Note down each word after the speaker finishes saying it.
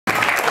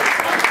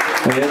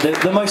Yeah,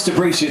 the most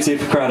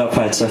appreciative crowd I've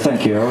had, so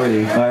thank you.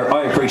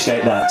 I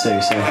appreciate that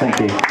too, so thank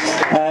you.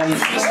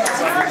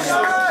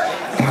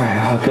 Alright,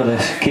 I've got to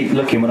keep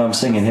looking when I'm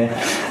singing here.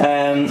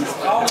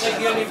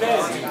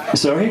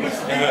 Sorry?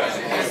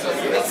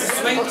 It's a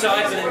swing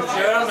title in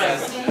German.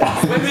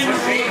 Women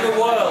rule the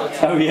world.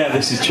 Oh yeah,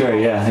 this is true,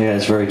 yeah,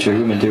 it's very true.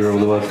 Women do rule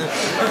the world.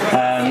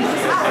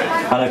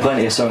 I know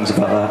plenty of songs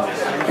about that.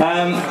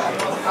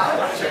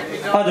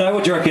 I don't know,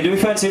 what do you reckon? Do we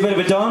fancy a bit of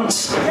a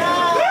dance?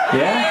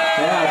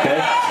 Yeah, okay.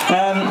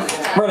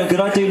 Roland, could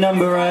I do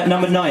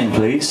number 9,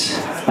 please?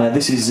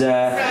 This is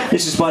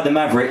by the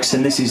Mavericks,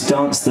 and this is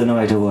Dance the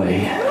Night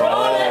Away.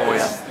 Oh,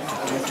 yeah.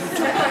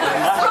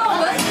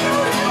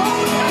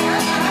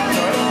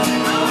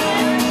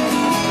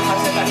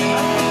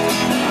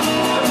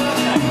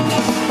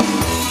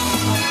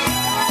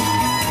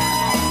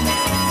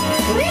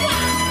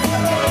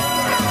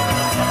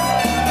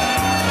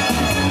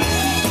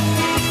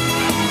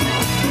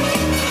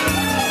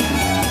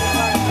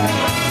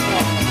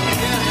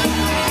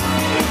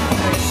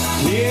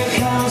 Here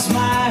comes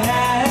my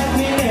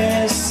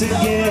happiness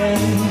again,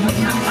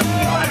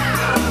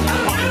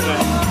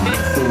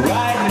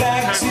 right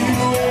back to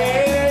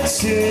where it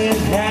should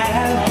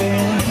have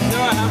been.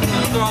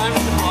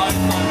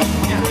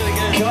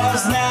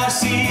 'Cause now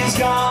she's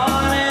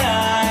gone and I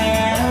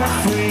am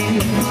free,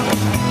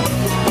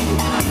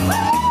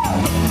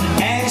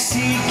 and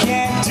she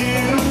can't do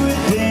a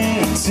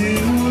thing to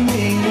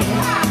me.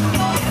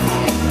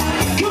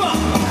 Come on!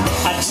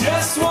 I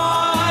just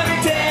want to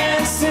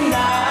dance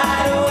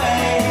tonight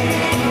away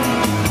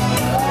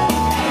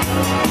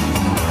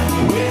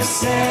with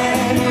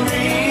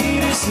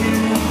senoritas who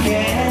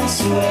can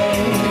sway.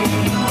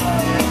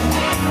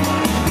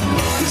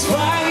 'Cause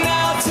right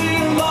now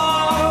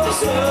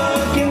tomorrow's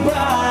looking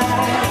bright.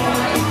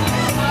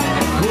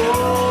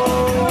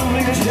 Oh,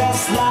 it's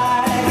just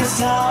like the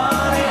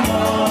sunny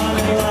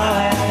morning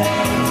light.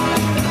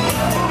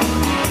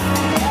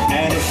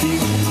 And if you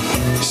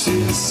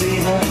should see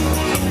her,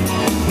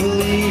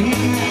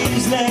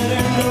 please let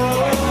her know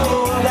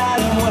that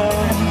I'm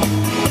well,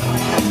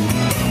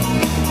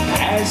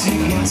 as you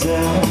can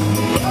tell.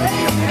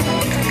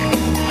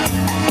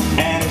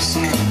 And if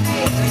she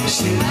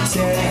should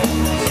tell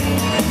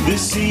that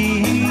she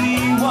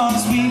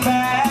wants me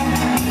back,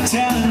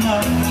 tell her no,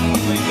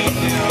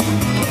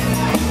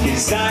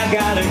 'cause I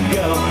gotta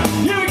go.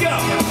 Here we go!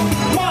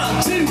 1,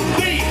 2,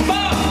 3,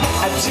 4!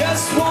 I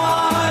just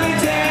wanna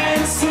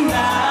dance the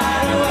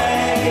night away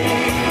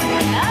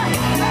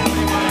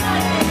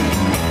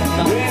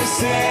with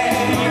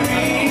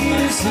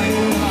senoritas who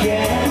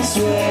can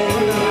sway.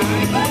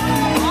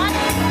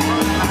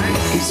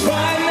 'Cause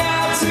right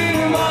now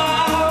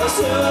tomorrow's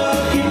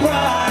looking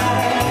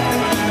bright.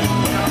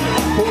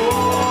 Oh,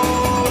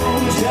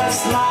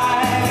 just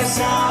like a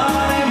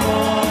sunny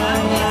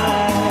morning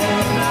light.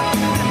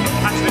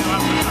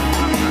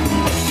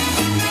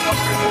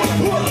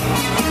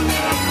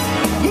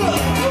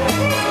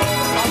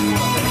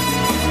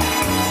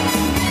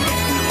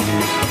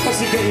 That's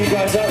to get you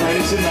guys up, right,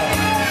 isn't that?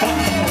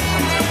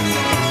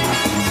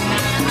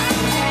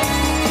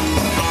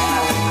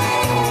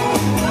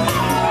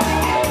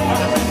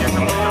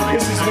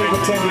 This is me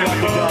pretending I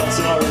can dance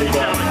and I really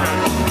don't.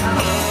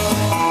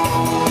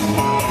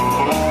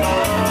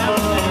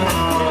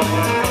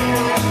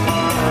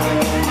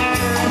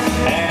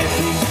 And if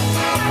you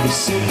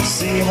should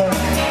see her,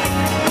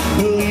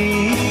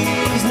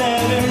 please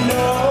let her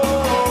know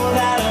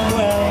that I'm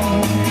well,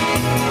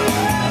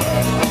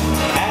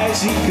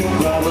 as you could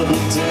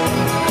probably tell.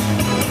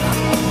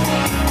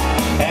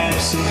 And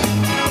if she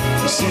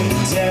should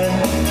tell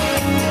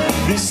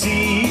that she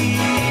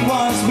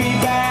wants me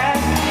back,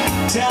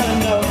 tell her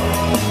no,